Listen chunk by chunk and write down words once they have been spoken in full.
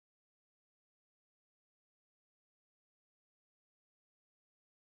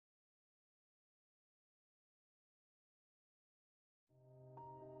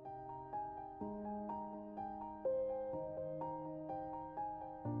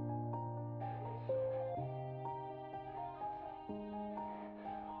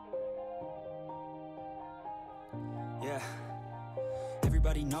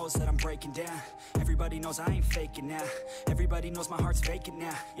Everybody knows that I'm breaking down. Everybody knows I ain't faking now. Everybody knows my heart's vacant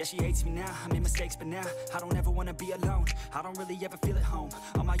now. Yeah, she hates me now, I made mistakes but now I don't ever wanna be alone. I don't really ever feel at home.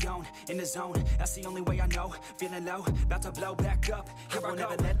 On my own, in the zone, that's the only way I know. Feeling low, about to blow back up. Here I won't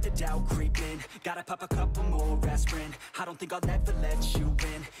ever let the doubt creep in. Gotta pop a couple more aspirin. I don't think I'll ever let you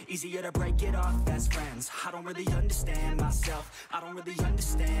in. Easier to break it off as friends. I don't really understand myself. I don't really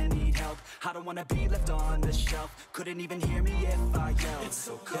understand, need help. I don't wanna be left on the shelf. Couldn't even hear me if I yelled. It's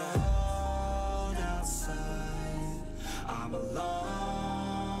so cold outside, I'm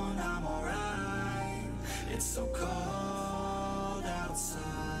alone, I'm alright. It's so cold outside,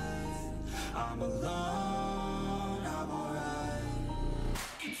 I'm alone, I'm alright.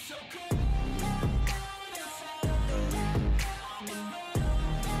 It's so cold outside, I'm alone,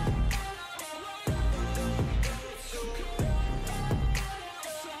 it's so cold outside,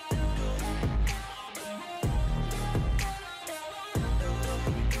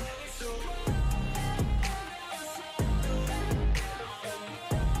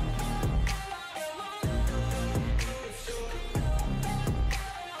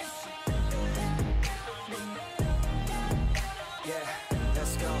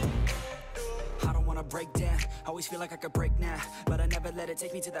 break down, always feel like I could break now, but I never let it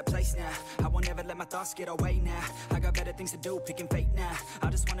take me to that place now. I won't ever let my thoughts get away now. I got better things to do, picking fate now. I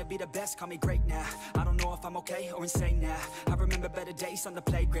just wanna be the best, call me great now. I don't know if I'm okay or insane now. I remember better days on the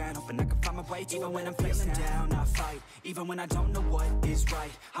playground, hoping I can find my way. Even when I'm feeling down, I fight. Even when I don't know what is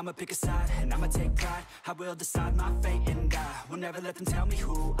right, I'ma pick a side and I'ma take pride. I will decide my fate and I will never let them tell me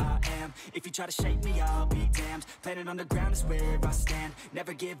who I am. If you try to shape me, I'll be damned. Planet on the ground is where I stand.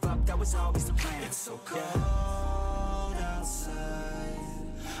 Never give up, that was always the plan. It's so cold outside,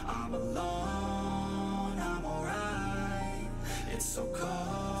 I'm alone, I'm alright. It's so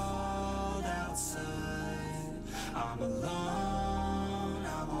cold outside, I'm alone,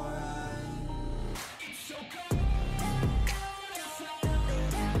 I'm alright. It's so cold outside,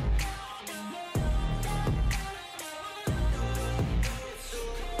 I'm alone, it's so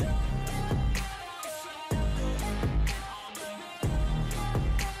cold outside, I'm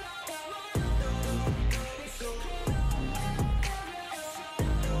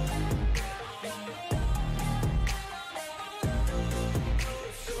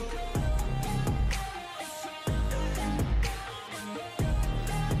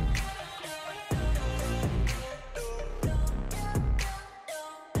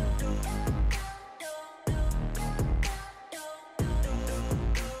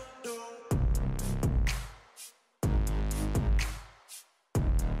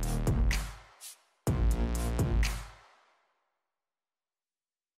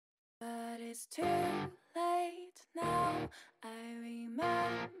But it's too late now. I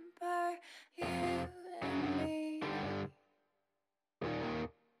remember you and me,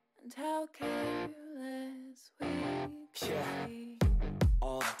 and how careless we could be.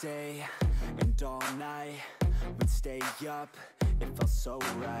 All day and all night, we'd stay up, it felt so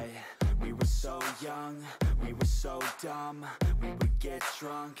right. We were so young, we were so dumb. We would get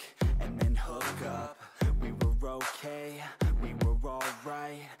drunk and then hook up. We were okay, we were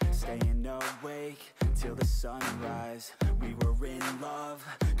alright, staying awake till the sunrise. We were in love,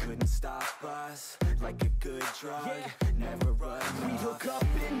 couldn't stop us. Like a good drug, never run. We'd hook up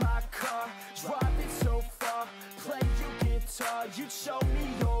in my car, drive it so far, play your guitar, you'd show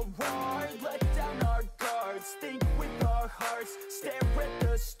me your art. Let down our guards, think with our hearts, stare at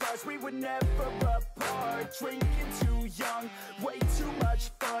the stars. We were never apart, drinking too young, way too much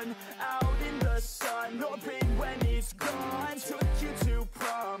fun. Out in the sun, hoping when it's gone. Took you to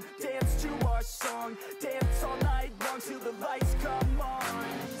prom, dance to our song, dance all night long till the lights come on.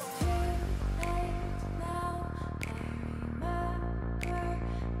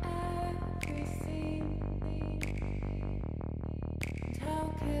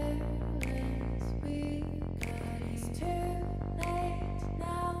 How careless we got. It's too late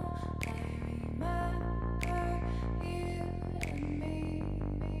now. I remember you and me.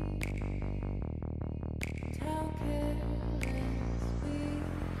 How careless we.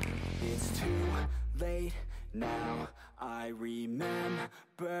 It's too late now. I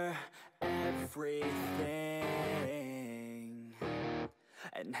remember everything,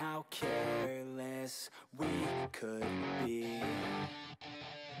 and how careless we could be,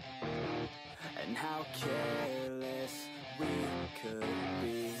 and how careless we could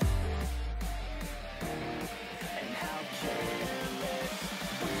be, and how careless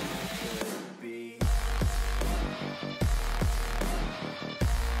we could be.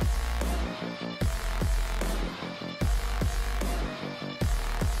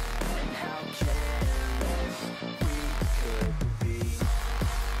 And how careless we could be.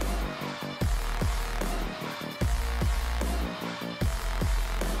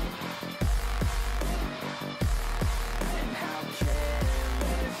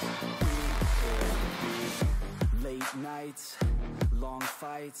 nights, long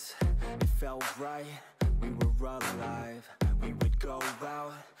fights, it felt right, we were alive. We would go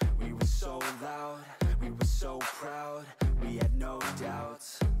out, we were so loud, we were so proud, we had no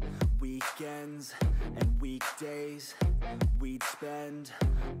doubts. Weekends and weekdays, we'd spend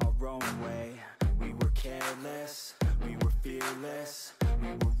our own way. We were careless, we were fearless, we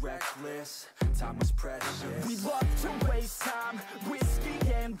were reckless, time was precious. We loved to waste time, whiskey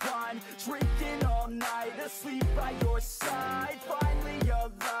and wine, drinking all night, asleep by your side. Finally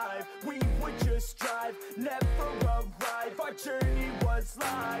alive, we would just drive, never arrive. Our journey was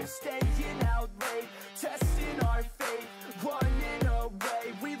live, staying out late, testing our fate, running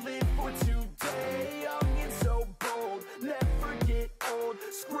away. We live for today, young and so bold, never get old.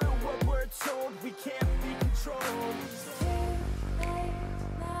 Screw what we're told, we can't be controlled. Too late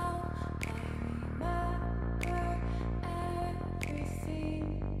now, I remember everything.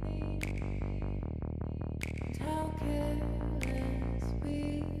 And how careless we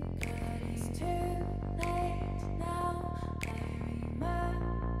got. It's too late now, I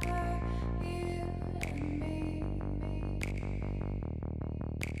remember you and me.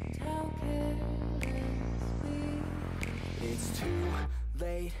 And how careless we. It's too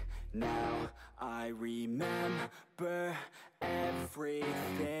late now, I remember everything.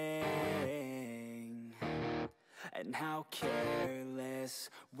 And how careless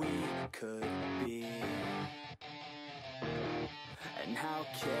we could be. And how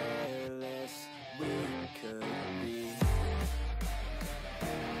careless we could be.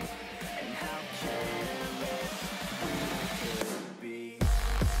 And how careless we could be.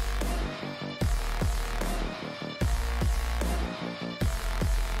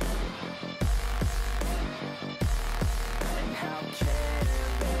 And how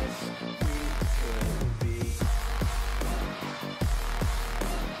careless we could be.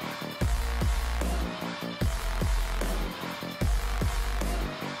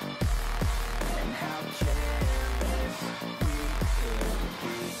 And how careless we could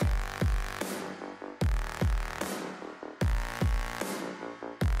be.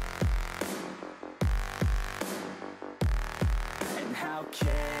 And how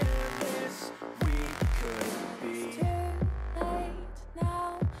careless we could be. Too late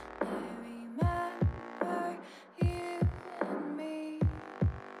now, I remember you and me.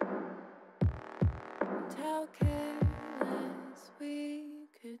 And how careless we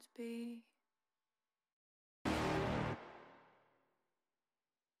could be.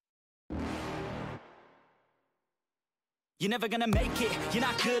 You're never gonna make it, you're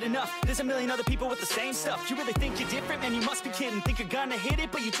not good enough. There's a million other people with the same stuff. You really think you're different? Man, you must be kidding. Think you're gonna hit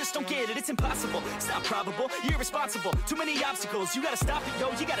it, but you just don't get it. It's impossible, it's not probable, you're irresponsible. Too many obstacles, you gotta stop it, yo.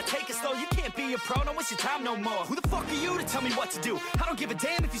 You gotta take it slow, you can't be a pro. Don't waste your time no more. Who the fuck are you to tell me what to do? I don't give a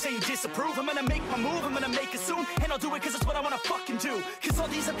damn if you say you disapprove. I'm gonna make my move, I'm gonna make it soon. And I'll do it cause it's what I wanna fucking do. Cause all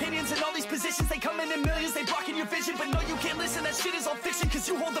these opinions and all these positions, they come in millions, they blocking your vision. But no, you can't listen, that shit is all fiction. Cause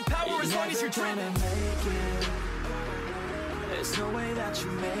you hold the power as long as you're dreaming. Make it. There's no way that you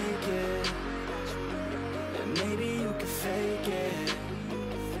make it. And maybe you can fake it,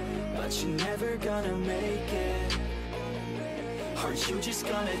 but you're never gonna make it. Aren't you just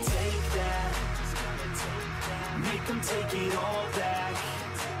gonna take that? Make them take it all back.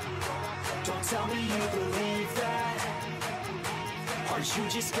 Don't tell me you believe that. Aren't you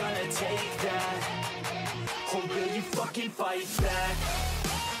just gonna take that? Or will you fucking fight back?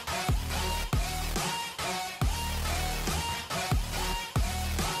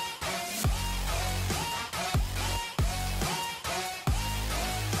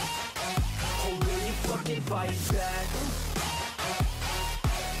 Fight back.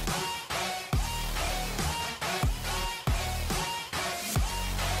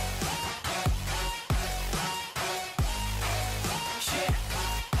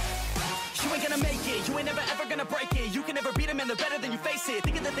 You ain't gonna make it, you ain't never ever gonna break it. You can never beat them and they're better than you face it.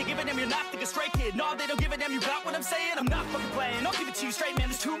 Thinking that they give a damn, you're not thinking straight, kid. No, they don't give a damn, you got what I'm saying? I'm not fucking playing, I'll give it to you straight, man.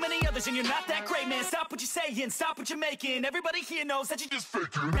 There's too many others and you're not that great, man. Stop what you're saying, stop what you're making. Everybody here knows that you just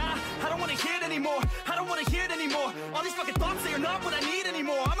faking. Nah, I don't wanna hear it anymore, I don't wanna hear it anymore. All these fucking thoughts, they are not what I need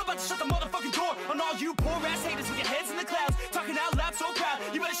anymore. I'm about to shut the motherfucking door on all you poor ass haters with your heads in the clouds, talking out loud so proud.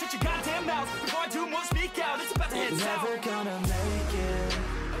 You better shut your goddamn mouth before I do more speak out. It's about to head south. You're never gonna make it.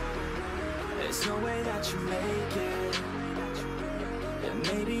 There's no way that you make it. And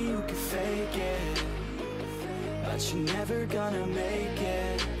maybe you can fake it, but you're never gonna make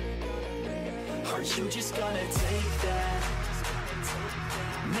it. Aren't you just gonna take that?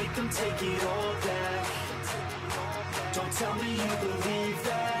 Make them take it all back. Don't tell me you believe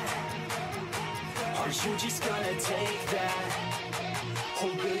that. Aren't you just gonna take that? Or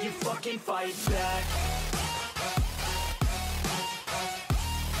will you fucking fight back?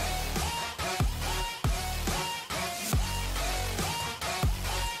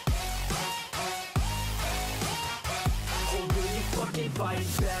 ain't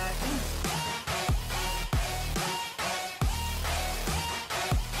fighting back.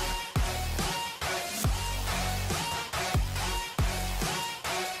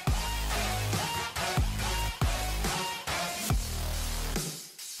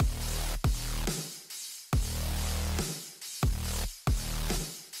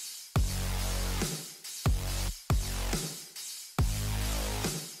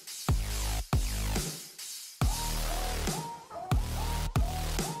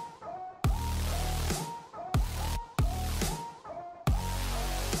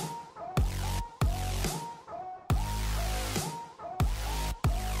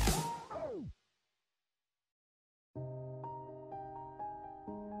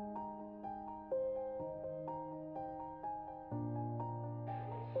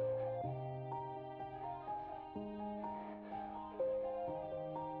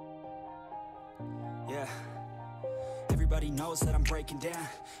 Yeah. Everybody knows that I'm breaking down.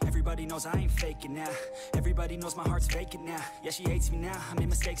 Everybody knows I ain't faking now. Everybody knows my heart's vacant now. Yeah, she hates me now, I made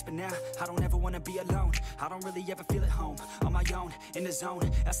mistakes, but now I don't ever wanna be alone. I don't really ever feel at home. On my own, in the zone,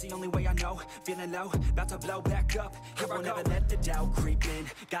 that's the only way I know. Feeling low, about to blow back up. Here I won't ever let the doubt creep in.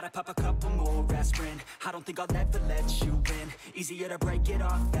 Gotta pop a couple more aspirin. I don't think I'll ever let you in. Easier to break it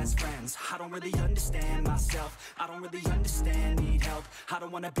off as friends. I don't really understand myself. I don't really understand, need help. I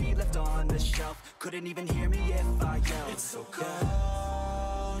don't wanna be left on the shelf. Couldn't even hear me if I yelled. It's so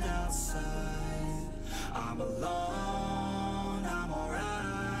cold outside. I'm alone, I'm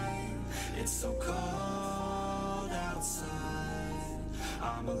alright. It's so cold outside.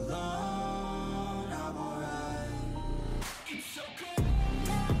 I'm alone, I'm alright. It's so cold.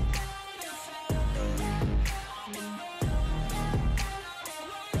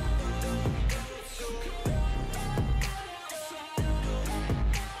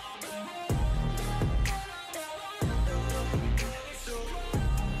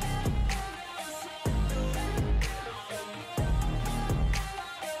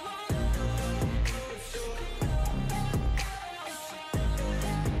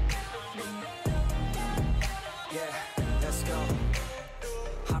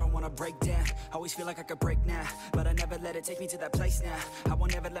 Break down, always feel like I could break now, but I never let it take me to that place now. I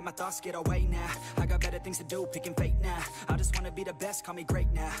won't ever let my thoughts get away now. I got better things to do, picking fate now. I just wanna be the best, call me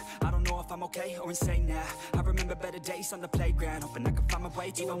great now. I don't know if I'm okay or insane now. I remember better days on the playground, hoping I can find my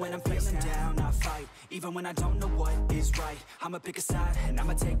way. Even when I'm feeling down, I fight. Even when I don't know what is right, I'ma pick a side and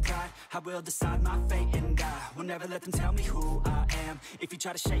I'ma take pride. I will decide my fate and I will never let them tell me who I am. If you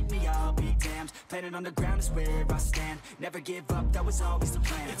try to shape me, I'll be damned. Planet on the ground is where I stand. Never give up, that was always the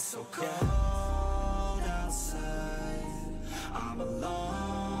plan. It's so cold outside. I'm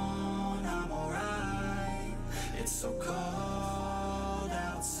alone, I'm alright. It's so cold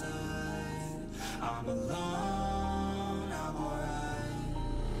outside. I'm alone.